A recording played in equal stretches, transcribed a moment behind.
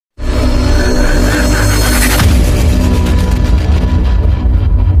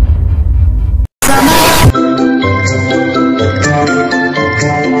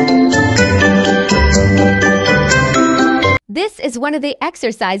one of the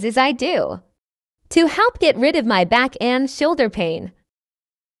exercises I do to help get rid of my back and shoulder pain.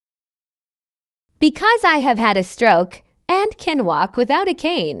 Because I have had a stroke and can walk without a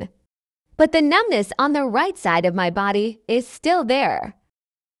cane, but the numbness on the right side of my body is still there.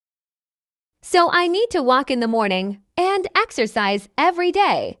 So I need to walk in the morning and exercise every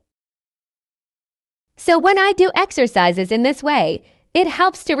day. So when I do exercises in this way, it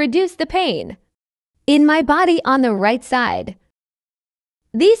helps to reduce the pain in my body on the right side.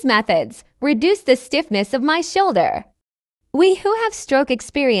 These methods reduce the stiffness of my shoulder. We who have stroke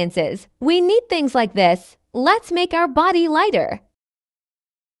experiences, we need things like this. Let's make our body lighter.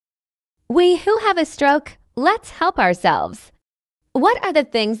 We who have a stroke, let's help ourselves. What are the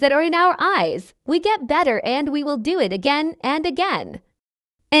things that are in our eyes? We get better and we will do it again and again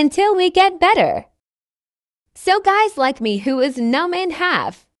until we get better. So guys like me who is numb in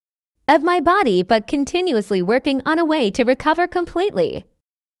half of my body but continuously working on a way to recover completely.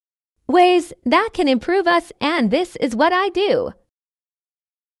 Ways that can improve us, and this is what I do.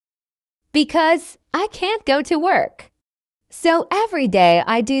 Because I can't go to work. So every day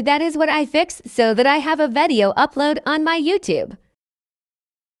I do that is what I fix so that I have a video upload on my YouTube.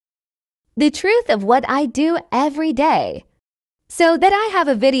 The truth of what I do every day. So that I have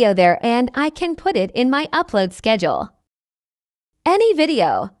a video there and I can put it in my upload schedule. Any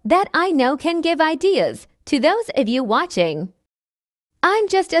video that I know can give ideas to those of you watching. I'm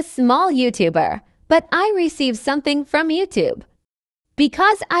just a small YouTuber, but I receive something from YouTube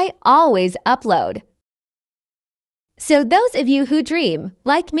because I always upload. So those of you who dream,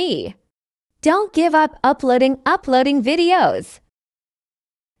 like me, don't give up uploading videos.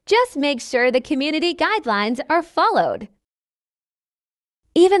 Just make sure the community guidelines are followed.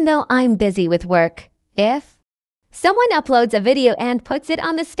 Even though I'm busy with work, if someone uploads a video and puts it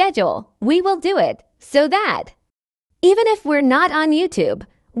on the schedule, we will do it so that even if we're not on YouTube,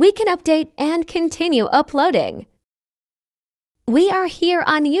 we can update and continue uploading. We are here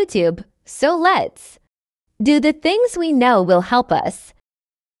on YouTube, so let's do the things we know will help us.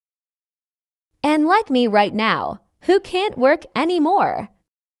 And like me right now, who can't work anymore,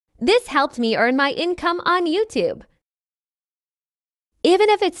 this helped me earn my income on YouTube. Even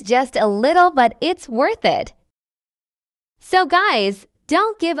if it's just a little, but it's worth it. So guys,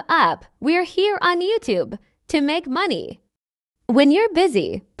 don't give up. We're here on YouTube to make money. When you're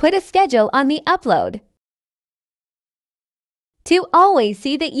busy, put a schedule on the upload to always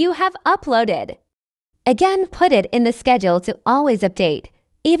see that you have uploaded. Again, put it in the schedule to always update,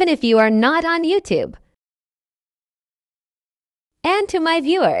 even if you are not on YouTube. And to my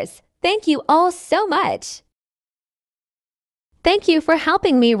viewers, thank you all so much. Thank you for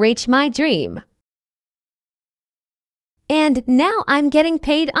helping me reach my dream. And now I'm getting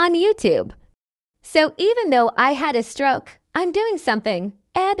paid on YouTube. So even though I had a stroke, I'm doing something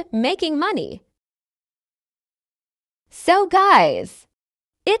and making money. So guys,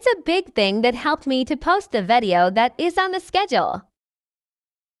 it's a big thing that helped me to post the video that is on the schedule.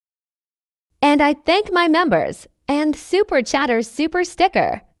 And I thank my members and Super Chatter Super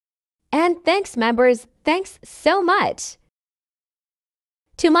Sticker. And thanks members, thanks so much.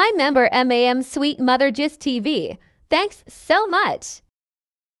 To my member MAM Sweet Mother Just TV, thanks so much.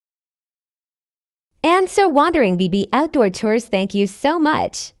 And Sir Wandering BB Outdoor Tours, thank you so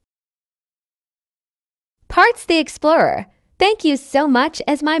much. Parts the Explorer, thank you so much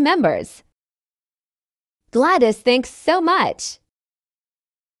as my members. Gladys, thanks so much.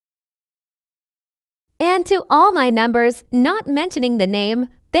 And to all my numbers, not mentioning the name,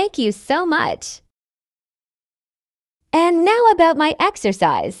 thank you so much. And now about my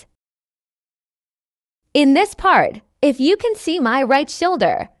exercise. In this part, if you can see my right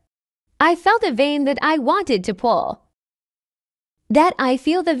shoulder, I felt a vein that I wanted to pull. That I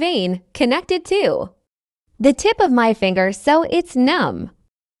feel the vein connected to the tip of my finger, so it's numb.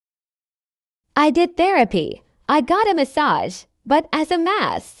 I did therapy. I got a massage, but as a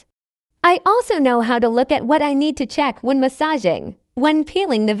mass. I also know how to look at what I need to check when massaging, when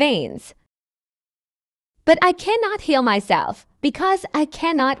peeling the veins. But I cannot heal myself because I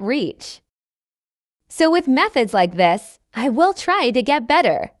cannot reach. So with methods like this, I will try to get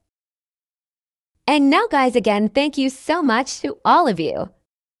better. And now guys, again, thank you so much to all of you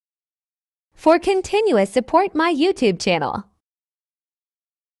for continuous support my YouTube channel.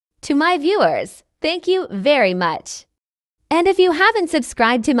 To my viewers, thank you very much. And if you haven't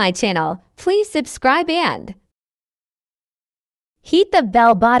subscribed to my channel, please subscribe and hit the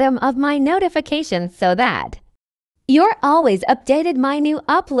bell button of my notifications so that you're always updated my new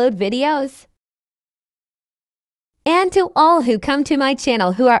upload videos. And to all who come to my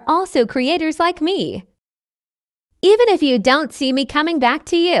channel who are also creators like me, even if you don't see me coming back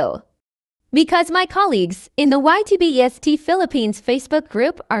to you. Because my colleagues in the YTBEST Philippines Facebook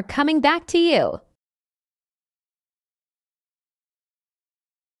group are coming back to you.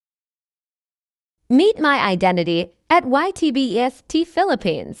 Meet my identity at YTBEST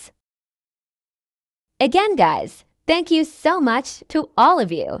Philippines. Again, guys, thank you so much to all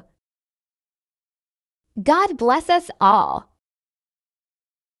of you. God bless us all.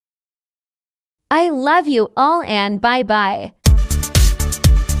 I love you all and bye-bye.